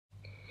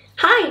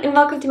Hi and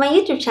welcome to my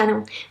YouTube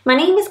channel. My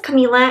name is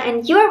Kamilla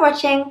and you are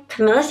watching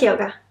Kamilla's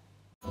Yoga.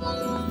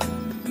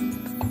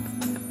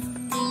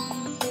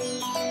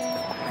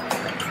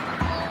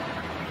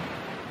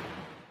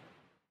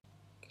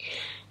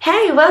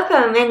 Hey,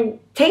 welcome and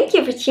thank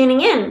you for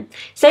tuning in.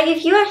 So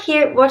if you are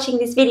here watching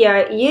this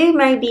video, you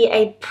may be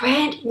a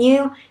brand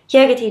new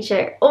yoga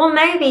teacher, or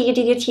maybe you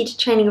did your teacher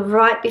training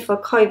right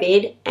before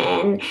COVID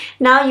and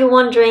now you're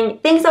wondering,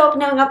 things are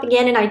opening up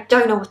again and I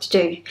don't know what to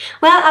do.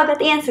 Well, I've got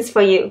the answers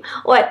for you,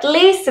 or at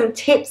least some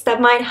tips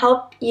that might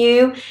help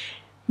you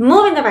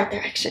move in the right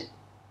direction.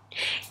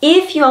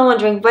 If you are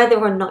wondering whether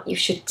or not you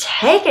should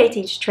take a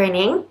teacher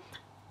training,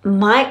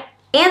 my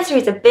answer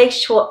is a big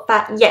short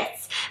fat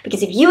yes,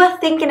 because if you are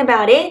thinking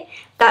about it,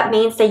 that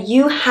means that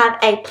you have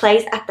a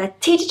place at the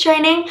teacher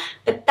training,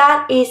 but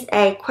that is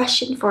a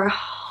question for a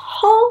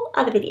whole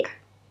other video.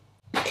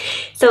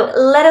 So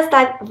let us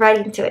dive right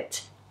into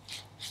it.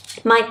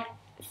 My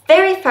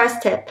very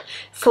first tip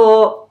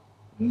for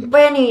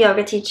brand new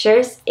yoga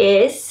teachers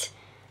is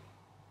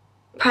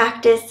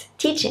practice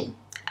teaching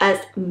as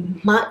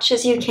much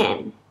as you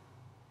can.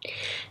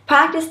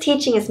 Practice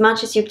teaching as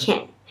much as you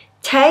can.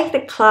 Take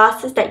the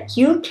classes that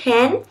you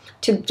can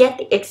to get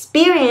the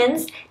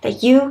experience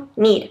that you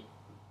need.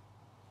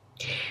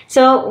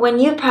 So when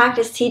you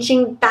practice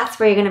teaching, that's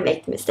where you're going to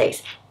make the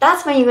mistakes.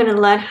 That's where you're going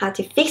to learn how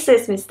to fix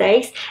those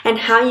mistakes and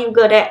how you're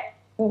going to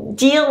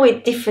deal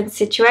with different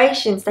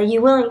situations that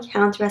you will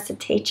encounter as a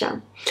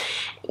teacher.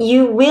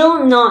 You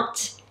will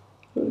not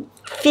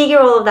figure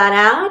all of that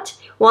out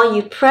while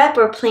you prep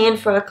or plan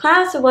for a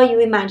class or while you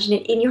imagine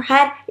it in your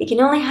head. It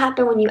can only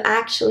happen when you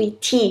actually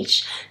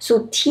teach.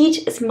 So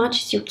teach as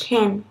much as you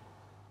can.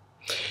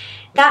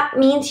 That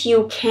means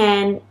you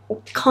can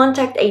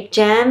contact a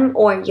gym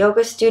or a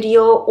yoga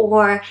studio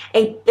or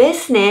a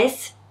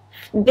business.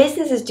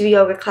 Businesses do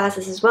yoga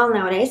classes as well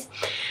nowadays.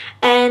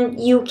 And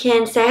you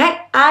can say, hey,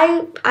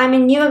 I'm a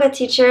new yoga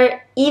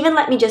teacher, even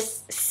let me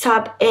just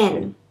sub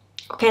in.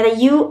 Okay, that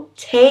you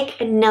take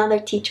another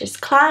teacher's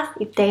class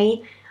if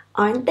they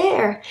aren't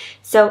there.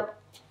 So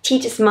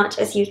teach as much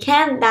as you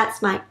can.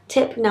 That's my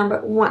tip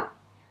number one.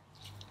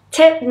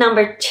 Tip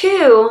number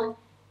two,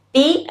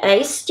 be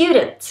a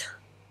student.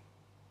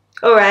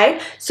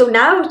 Alright, so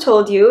now I've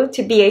told you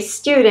to be a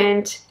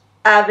student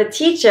of a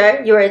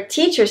teacher. You're a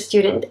teacher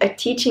student, a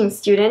teaching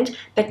student,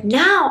 but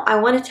now I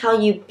want to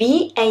tell you,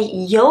 be a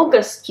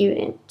yoga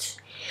student.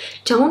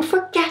 Don't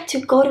forget to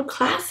go to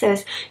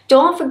classes.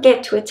 Don't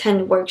forget to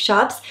attend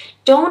workshops.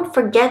 Don't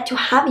forget to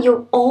have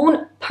your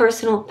own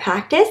personal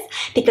practice,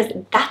 because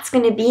that's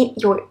going to be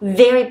your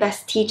very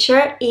best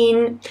teacher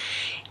in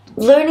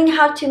learning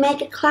how to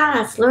make a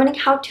class, learning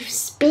how to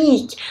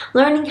speak,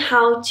 learning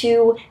how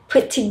to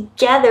put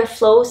together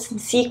flows and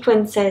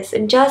sequences,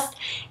 and just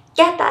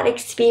get that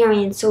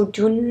experience. So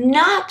do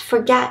not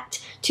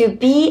forget to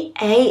be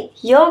a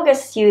yoga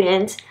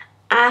student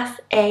as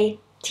a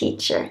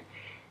teacher.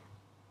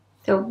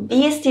 So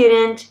be a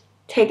student,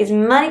 take as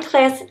many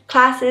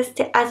classes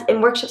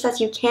and workshops as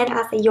you can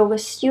as a yoga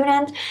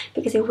student,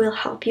 because it will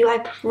help you, I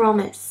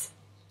promise.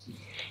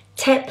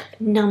 Tip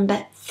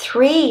number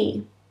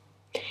three.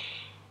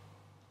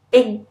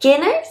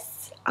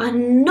 Beginners are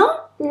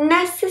not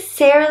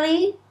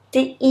necessarily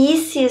the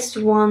easiest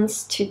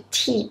ones to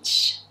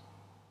teach.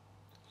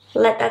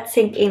 Let that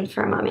sink in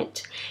for a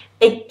moment.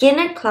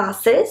 Beginner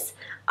classes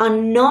are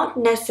not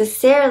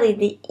necessarily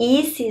the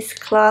easiest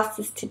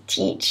classes to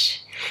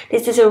teach.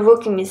 This is a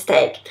rookie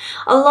mistake.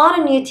 A lot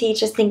of new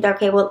teachers think that,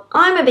 okay, well,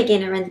 I'm a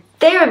beginner and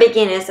they're a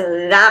beginner, so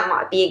that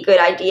might be a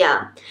good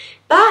idea.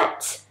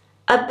 But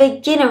a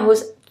beginner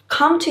who's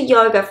come to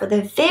yoga for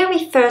the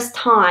very first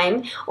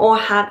time or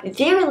have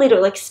very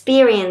little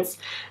experience,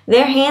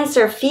 their hands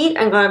or feet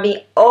are going to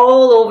be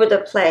all over the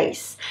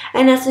place.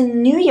 And as a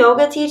new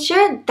yoga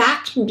teacher,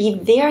 that can be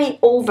very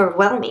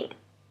overwhelming.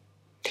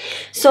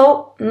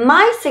 So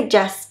my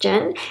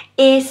suggestion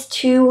is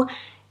to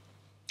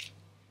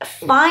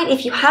find,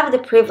 if you have the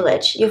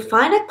privilege, you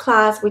find a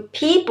class with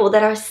people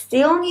that are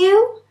still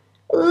new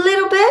a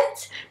little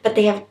bit, but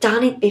they have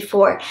done it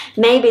before.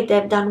 Maybe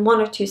they've done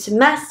 1 or 2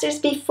 semesters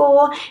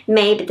before.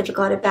 Maybe they've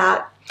got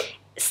about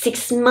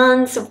 6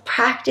 months of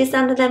practice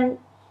under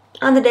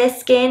their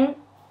skin.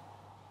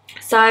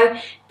 So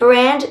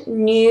brand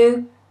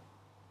new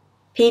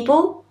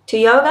people to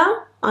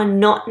yoga are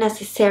not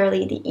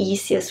necessarily the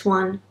easiest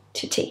one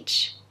to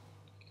teach.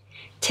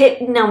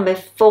 Tip number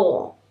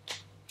 4.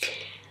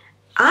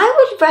 I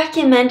would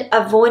recommend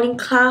avoiding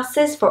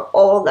classes for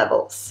all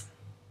levels.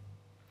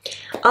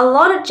 A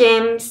lot of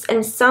gyms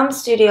and some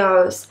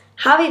studios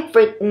have it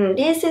written,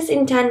 this is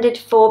intended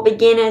for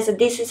beginners, or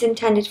this is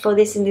intended for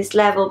this and this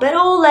level, but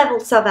all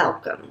levels are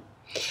welcome.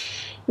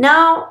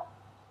 Now,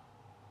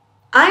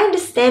 I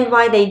understand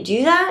why they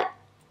do that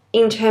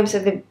in terms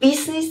of the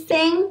business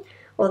thing,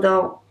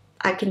 although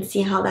I can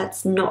see how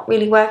that's not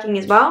really working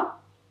as well.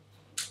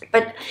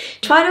 But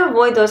try to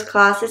avoid those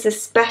classes,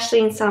 especially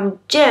in some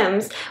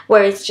gyms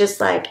where it's just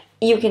like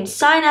you can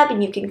sign up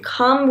and you can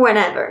come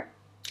whenever.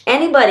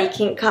 Anybody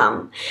can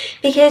come,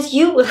 because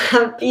you will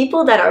have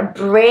people that are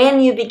brand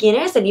new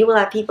beginners and you will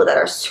have people that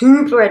are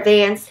super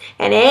advanced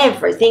and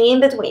everything in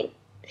between.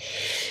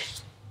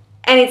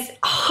 And it's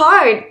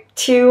hard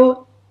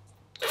to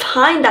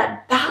find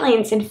that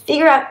balance and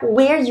figure out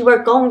where you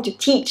are going to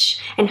teach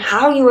and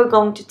how you are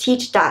going to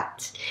teach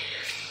that.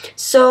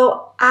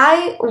 So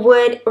I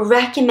would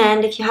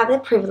recommend, if you have the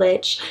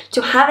privilege,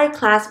 to have a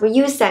class where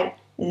you say,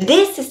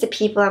 this is the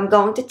people I'm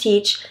going to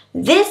teach,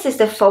 this is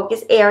the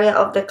focus area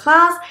of the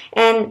class,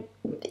 and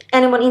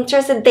anyone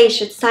interested, they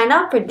should sign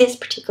up for this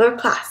particular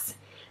class.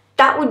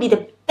 That would be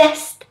the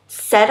best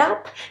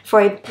setup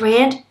for a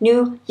brand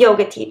new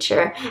yoga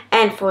teacher.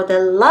 And for the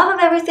love of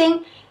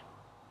everything,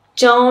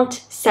 don't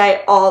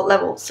say all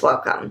levels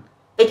welcome,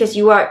 because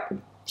you are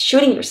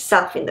shooting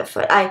yourself in the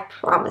foot. I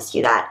promise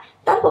you that.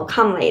 That will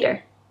come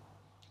later.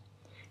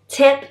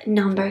 Tip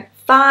number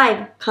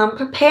 5, come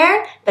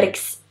prepared, but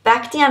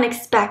expect the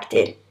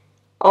unexpected.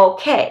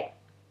 Okay,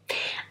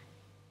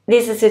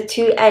 this is a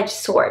two-edged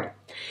sword.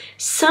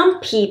 Some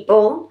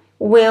people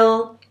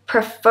will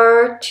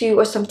prefer to,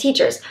 or some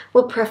teachers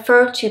will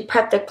prefer to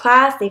prep the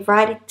class. They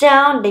write it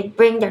down, they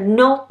bring their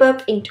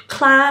notebook into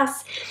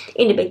class.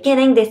 In the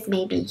beginning, this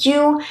may be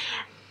you.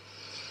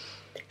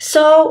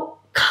 So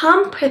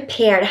come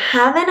prepared,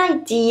 have an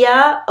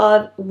idea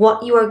of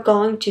what you are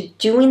going to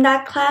do in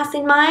that class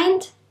in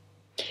mind,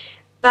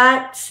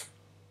 but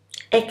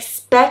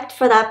expect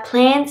for that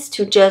plans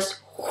to just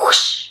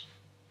whoosh,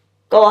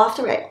 go off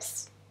the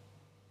rails.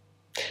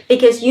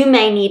 Because you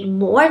may need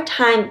more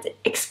time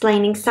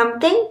explaining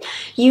something.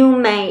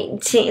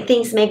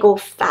 Things may go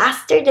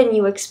faster than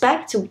you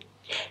expect. So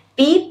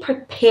be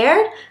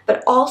prepared,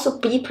 but also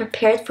be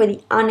prepared for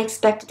the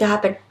unexpected to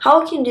happen.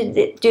 How can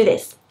you do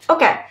this?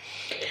 Okay,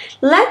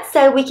 let's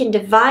say we can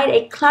divide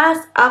a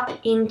class up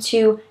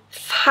into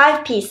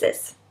 5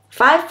 pieces,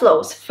 5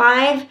 flows,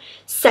 5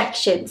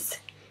 sections.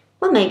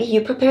 Well, maybe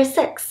you prepare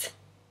 6.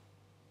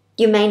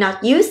 You may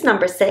not use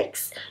number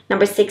 6.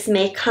 Number 6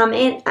 may come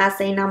in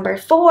as a number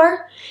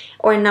 4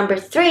 or number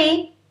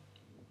 3,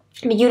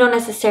 but you don't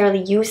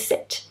necessarily use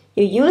it.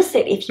 You use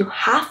it if you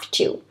have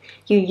to.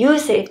 You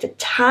use it if the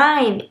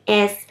time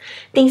is,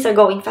 things are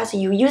going faster.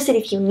 You use it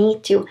if you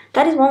need to.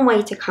 That is one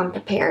way to come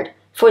prepared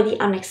for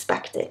the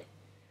unexpected.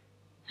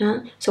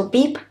 So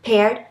be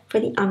prepared for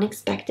the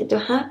unexpected to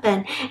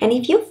happen. And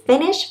if you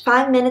finish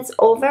 5 minutes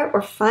over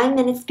or 5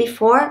 minutes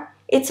before,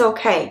 it's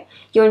okay.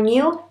 You're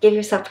new, give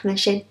yourself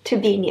permission to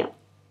be new.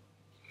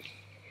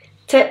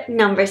 Tip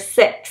number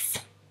 6,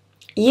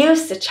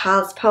 use the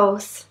child's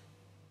pose.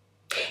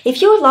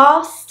 If you're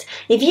lost,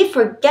 if you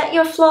forget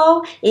your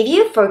flow, if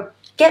you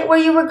forget where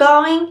you were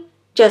going,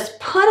 just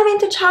put them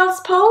into child's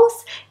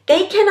pose.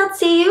 They cannot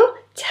see you.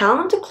 Tell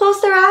them to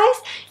close their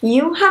eyes.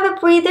 You have a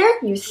breather,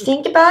 you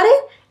think about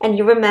it, and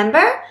you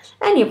remember,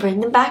 and you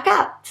bring them back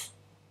out.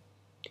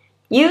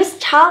 Use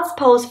child's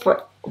pose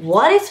for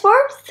what it's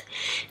worth,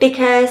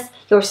 because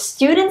your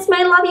students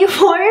may love you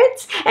for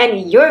it,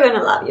 and you're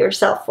gonna love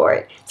yourself for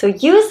it. So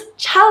use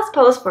child's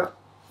pose for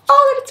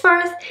all that it's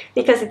worth,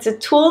 because it's a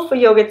tool for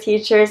yoga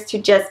teachers to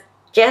just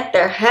get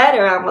their head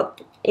around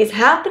what is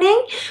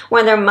happening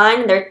when their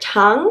mind and their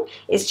tongue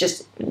is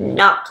just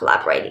not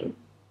collaborating.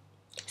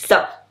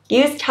 So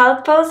use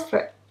child's pose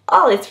for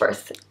all it's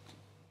worth.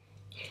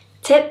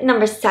 Tip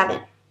number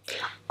 7.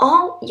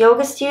 All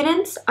yoga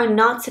students are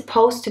not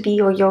supposed to be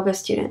your yoga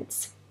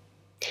students.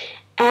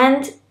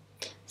 And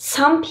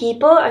some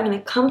people are going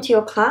to come to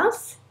your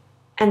class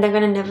and they're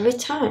going to never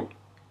return.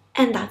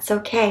 And that's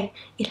okay.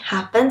 It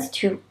happens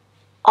to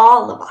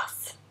all of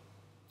us.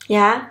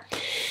 Yeah?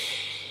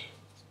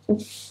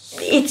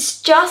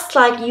 It's just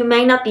like you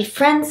may not be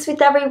friends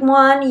with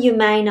everyone. You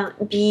may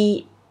not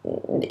be,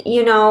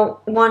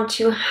 want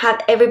to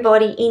have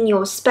everybody in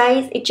your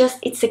space.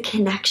 It's a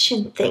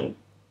connection thing.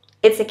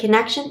 It's a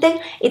connection thing.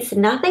 It's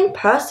nothing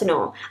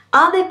personal.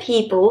 Other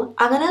people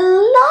are going to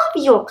love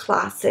your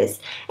classes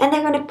and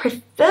they're going to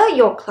prefer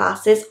your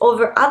classes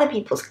over other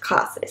people's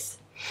classes.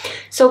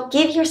 So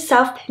give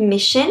yourself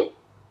permission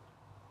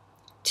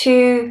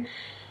to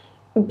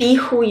be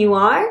who you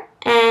are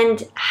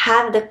and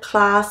have the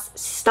class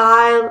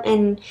style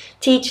and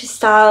teach a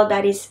style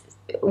that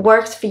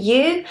works for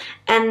you,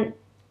 and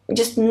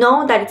just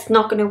know that it's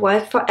not going to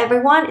work for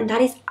everyone, and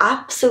that is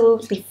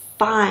absolutely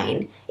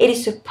fine. It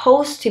is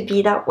supposed to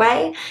be that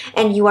way,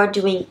 and you are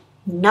doing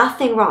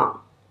nothing wrong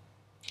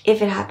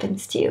if it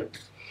happens to you.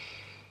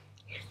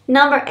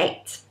 Number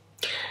 8,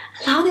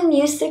 allow the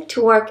music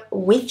to work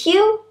with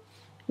you,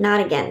 not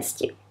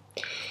against you.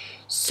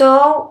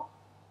 So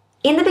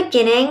in the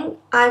beginning,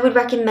 I would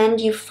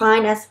recommend you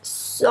find as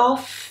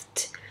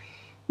soft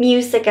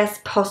music as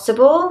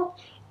possible,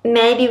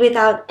 maybe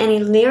without any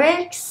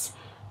lyrics,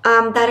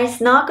 that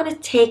is not going to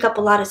take up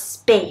a lot of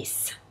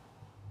space.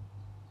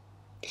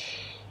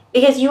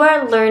 Because you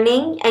are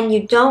learning and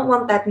you don't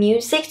want that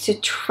music to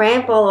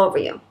trample over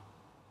you.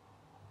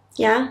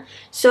 Yeah?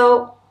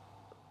 So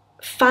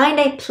find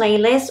a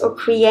playlist or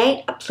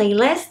create a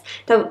playlist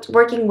that's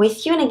working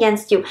with you and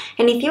against you.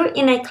 And if you're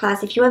in a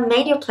class, if you have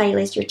made your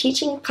playlist, you're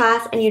teaching a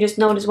class and you just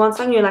notice one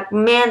song, you're like,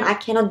 man, I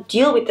cannot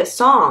deal with this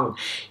song.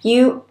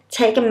 You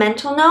take a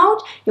mental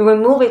note, you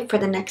remove it for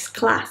the next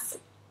class.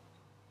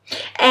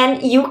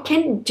 And you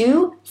can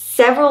do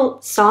several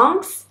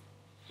songs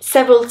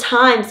several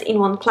times in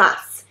one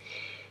class.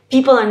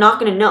 People are not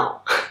going to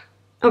know.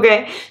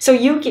 Okay? So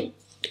you can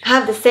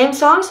have the same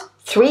songs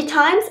 3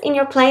 times in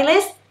your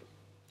playlist.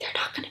 They're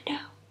not going to know.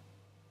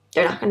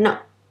 They're not going to know.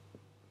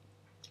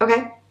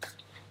 Okay?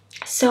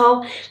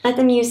 So let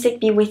the music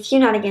be with you,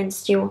 not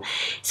against you.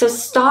 So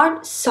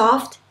start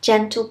soft,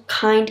 gentle,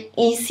 kind,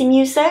 easy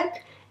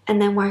music,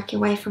 and then work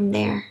your way from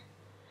there.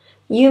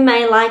 You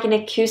may like an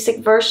acoustic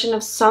version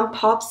of some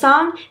pop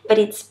song, but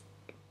it's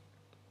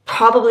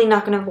probably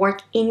not going to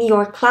work in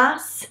your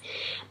class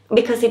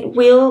because it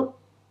will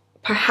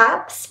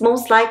perhaps,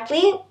 most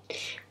likely,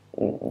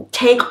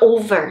 take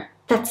over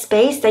that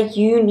space that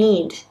you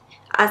need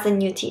as a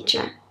new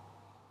teacher.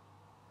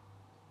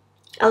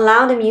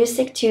 Allow the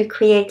music to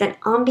create an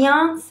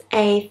ambiance,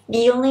 a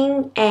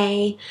feeling,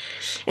 an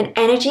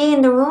energy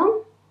in the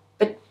room,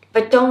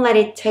 but don't let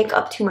it take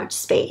up too much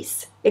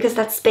space, because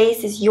that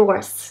space is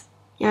yours,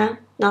 yeah,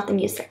 not the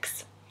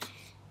music's.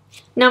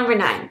 Number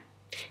 9,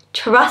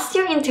 trust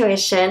your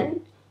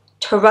intuition,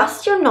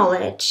 trust your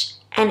knowledge,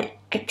 and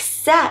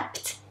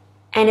accept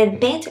and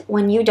admit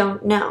when you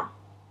don't know.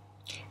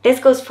 This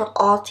goes for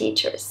all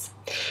teachers.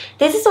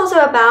 This is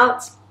also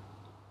about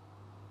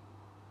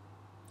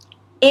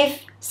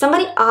if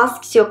somebody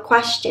asks you a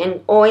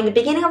question, or in the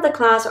beginning of the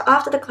class or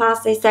after the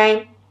class they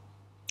say,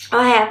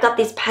 oh hey, I've got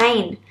this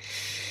pain.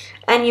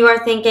 And you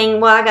are thinking,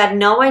 well, I got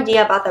no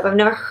idea about that. I've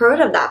never heard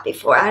of that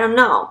before. I don't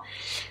know.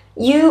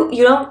 You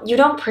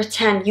don't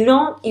pretend. You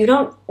don't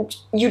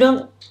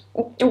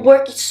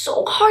work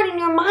so hard in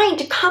your mind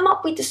to come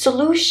up with the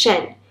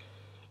solution.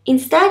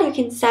 Instead, you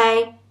can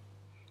say,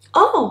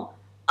 well,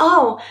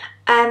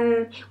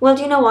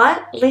 do you know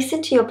what?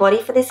 Listen to your body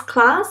for this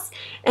class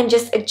and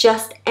just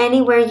adjust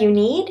anywhere you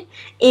need.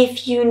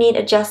 If you need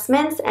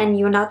adjustments and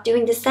you're not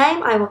doing the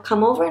same, I will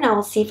come over and I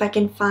will see if I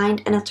can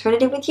find an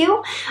alternative with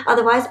you.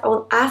 Otherwise, I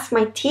will ask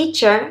my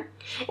teacher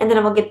and then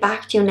I will get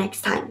back to you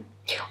next time.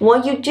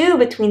 What you do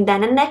between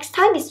then and next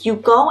time is you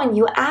go and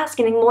you ask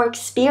a more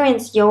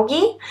experienced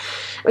yogi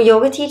or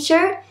yoga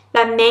teacher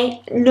that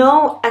may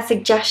know a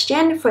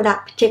suggestion for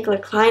that particular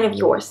client of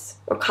yours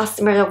or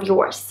customer of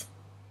yours.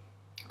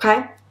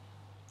 Okay?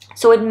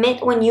 So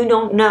admit when you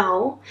don't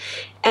know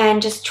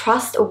and just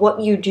trust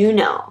what you do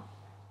know.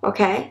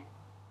 Okay?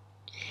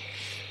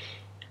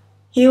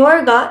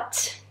 Your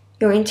gut,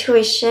 your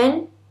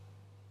intuition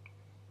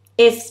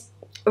is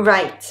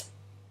right.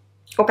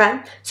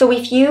 Okay? So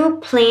if you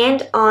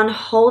planned on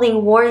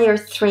holding Warrior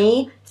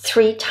 3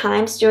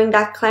 times during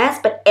that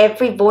class, but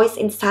every voice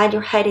inside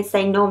your head is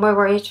saying no more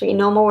Warrior 3,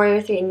 no more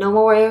Warrior 3, no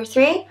more Warrior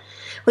 3,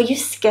 well, you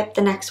skip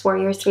the next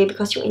Warrior 3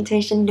 because your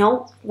intuition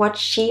knows what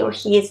she or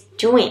he is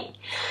doing.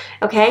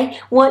 Okay?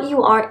 What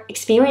you are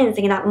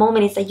experiencing in that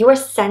moment is that you are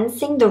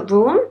sensing the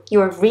room, you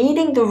are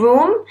reading the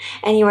room,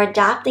 and you are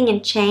adapting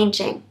and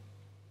changing.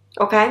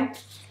 Okay?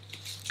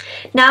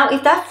 Now,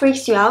 if that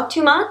freaks you out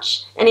too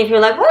much, and if you're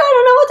like, well, I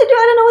don't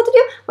know what to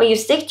do, well, you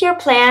stick to your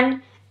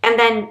plan, and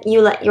then you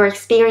let your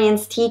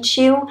experience teach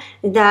you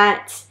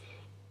that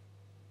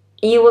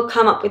you will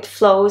come up with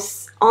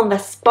flows on the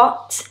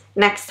spot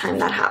next time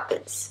that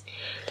happens.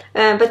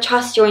 But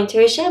trust your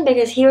intuition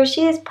because he or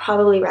she is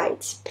probably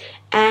right.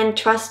 And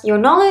trust your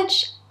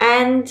knowledge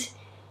and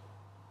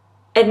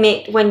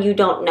admit when you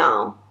don't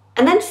know.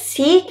 And then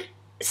seek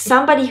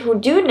somebody who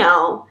do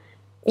know,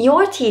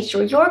 your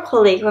teacher, your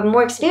colleague who have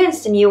more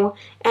experience than you,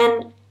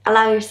 and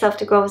allow yourself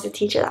to grow as a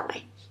teacher that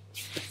way.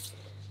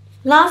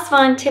 Last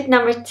one, tip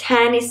number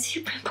 10 is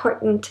super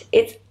important.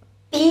 It's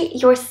be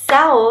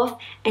yourself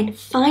and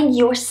find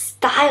your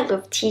style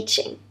of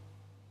teaching.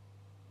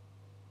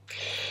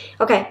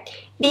 Okay,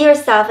 be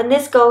yourself, and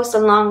this goes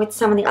along with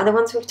some of the other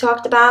ones we've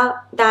talked about,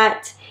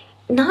 that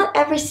not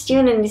every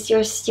student is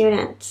your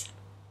student.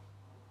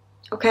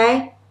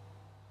 Okay?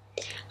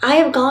 I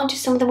have gone to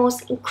some of the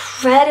most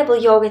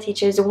incredible yoga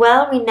teachers,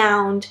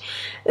 well-renowned,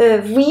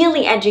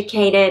 really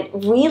educated,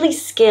 really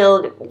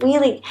skilled,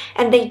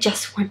 and they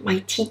just weren't my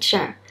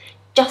teacher.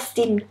 Just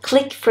didn't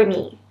click for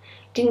me.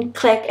 Didn't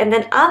click. And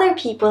then other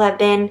people have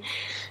been,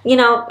 you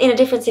know, in a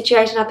different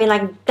situation, I've been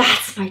like,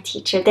 that's my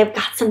teacher. They've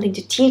got something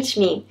to teach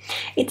me.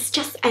 It's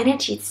just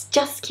energy. It's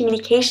just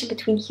communication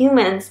between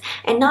humans,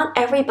 and not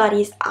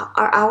everybody are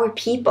our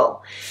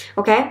people.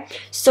 Okay?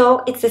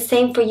 So it's the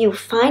same for you.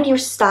 Find your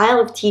style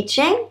of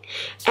teaching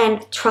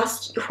and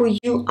trust who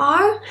you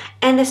are,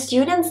 and the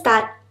students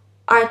that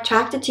are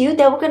attracted to you,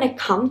 they're going to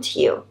come to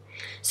you.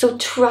 So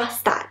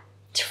trust that.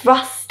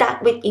 Trust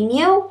that within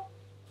you,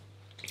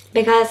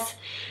 because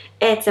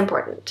it's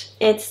important.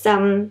 It's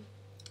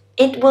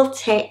it will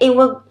take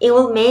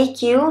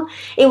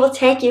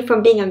you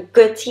from being a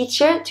good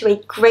teacher to a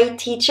great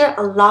teacher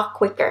a lot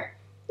quicker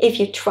if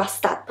you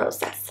trust that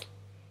process.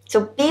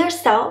 So be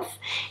yourself,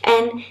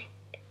 and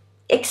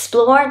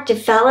explore,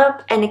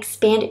 develop, and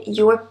expand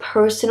your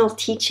personal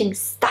teaching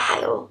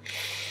style,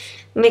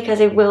 because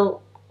it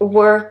will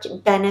work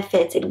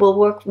benefits. It will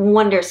work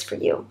wonders for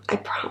you, I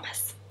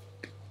promise.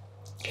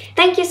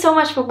 Thank you so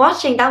much for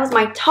watching. That was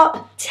my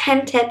top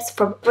 10 tips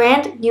for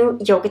brand new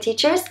yoga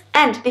teachers.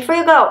 And before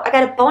you go, I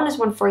got a bonus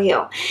one for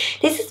you.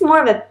 This is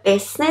more of a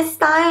business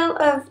style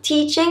of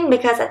teaching,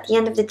 because at the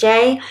end of the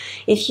day,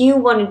 if you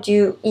want to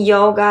do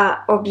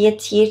yoga or be a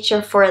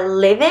teacher for a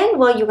living,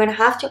 well, you're going to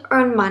have to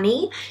earn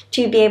money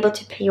to be able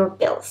to pay your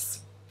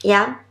bills.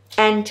 Yeah?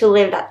 And to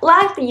live that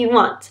life that you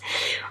want.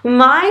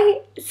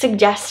 My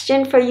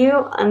suggestion for you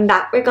on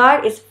that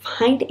regard is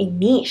find a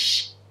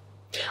niche.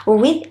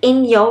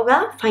 Within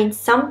yoga, find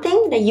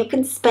something that you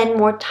can spend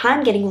more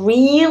time getting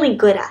really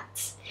good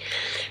at,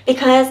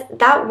 because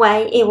that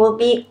way it will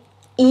be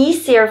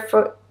easier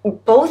for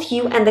both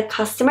you and the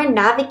customer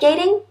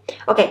navigating.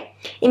 Okay,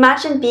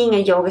 imagine being a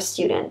yoga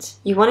student.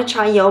 You want to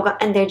try yoga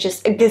and there are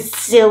just a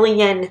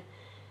gazillion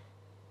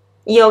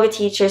yoga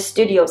teachers,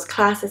 studios,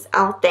 classes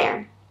out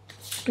there.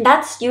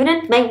 That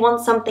student may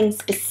want something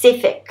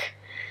specific,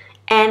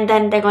 and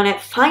then they're going to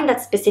find that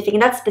specific,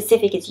 and that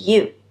specific is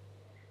you.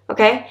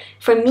 Okay,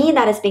 for me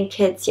that has been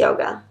kids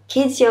yoga.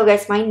 Kids yoga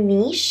is my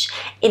niche.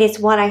 It is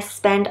what I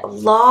spend a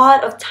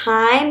lot of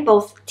time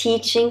both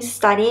teaching,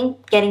 studying,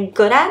 getting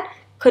good at.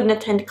 Couldn't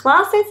attend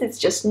classes. It's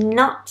just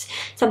not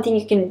something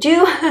you can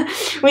do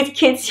with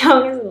kids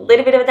yoga. It's a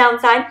little bit of a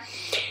downside.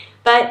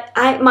 But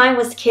mine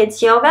was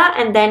kids yoga,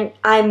 and then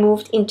I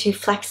moved into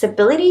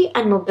flexibility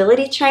and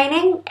mobility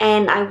training,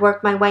 and I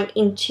worked my way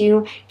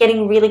into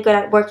getting really good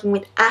at working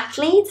with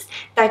athletes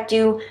that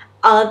do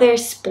other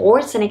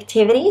sports and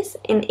activities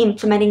and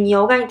implementing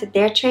yoga into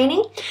their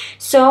training.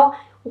 So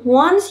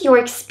once your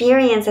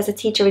experience as a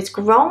teacher is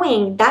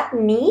growing, that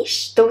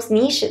niche, those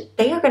niches,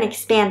 they are going to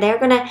expand. You're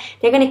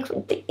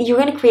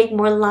going to create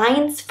more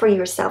lines for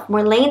yourself,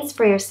 more lanes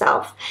for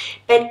yourself.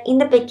 But in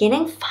the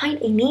beginning,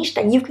 find a niche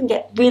that you can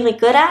get really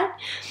good at,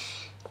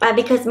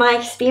 because my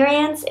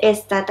experience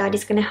is that that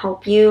is going to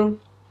help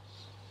you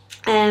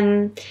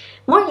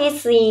more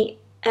easily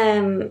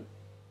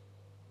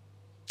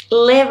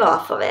live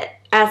off of it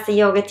as a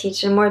yoga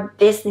teacher, more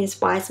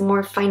business-wise,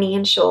 more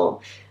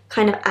financial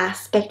kind of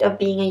aspect of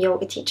being a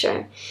yoga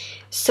teacher.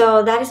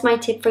 So that is my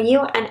tip for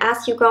you. And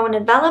as you go and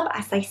develop,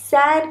 as I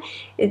said,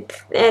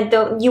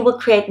 you will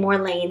create more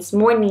lanes,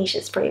 more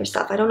niches for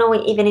yourself. I don't know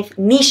even if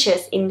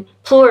niches in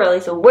plural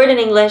is a word in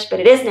English, but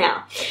it is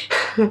now.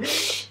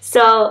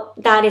 So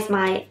that is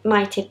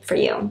my tip for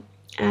you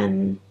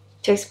to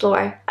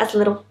explore as a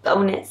little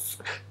bonus.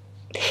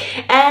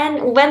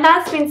 And when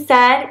that's been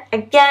said,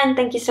 again,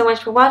 thank you so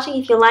much for watching.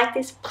 If you like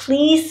this,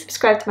 please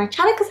subscribe to my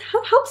channel, because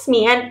it helps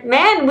me, and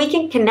man, we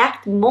can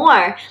connect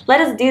more.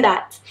 Let us do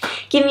that.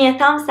 Give me a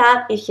thumbs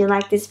up if you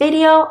like this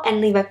video, and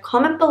leave a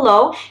comment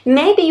below.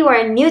 Maybe you are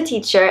a new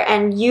teacher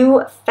and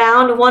you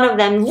found one of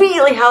them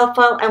really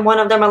helpful, and one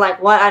of them are like,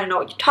 what? I don't know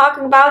what you're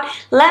talking about.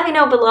 Let me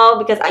know below,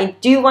 because I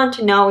do want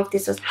to know if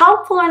this was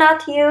helpful or not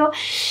to you.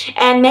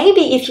 And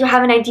maybe if you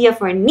have an idea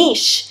for a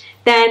niche,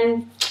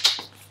 then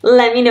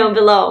let me know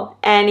below.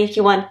 And if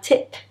you want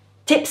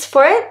tips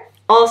for it,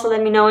 also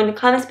let me know in the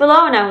comments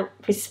below, and I will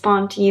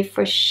respond to you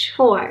for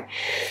sure.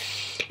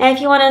 And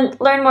if you want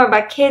to learn more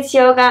about kids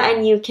yoga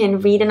and you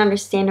can read and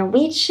understand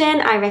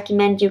Norwegian, I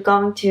recommend you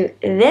going to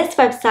this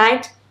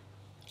website.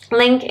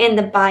 Link in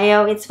the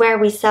bio. It's where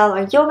we sell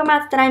our yoga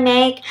mats that I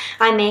make.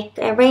 I make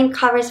rain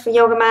covers for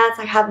yoga mats.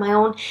 I have my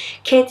own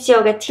kids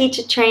yoga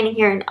teacher training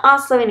here in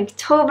Oslo in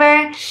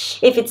October,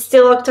 if it's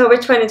still October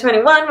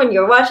 2021 when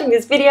you're watching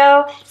this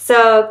video.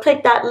 So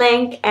click that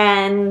link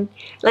and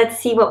let's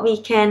see what we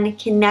can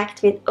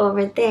connect with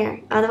over there.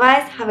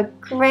 Otherwise, have a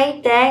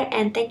great day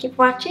and thank you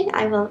for watching.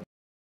 I will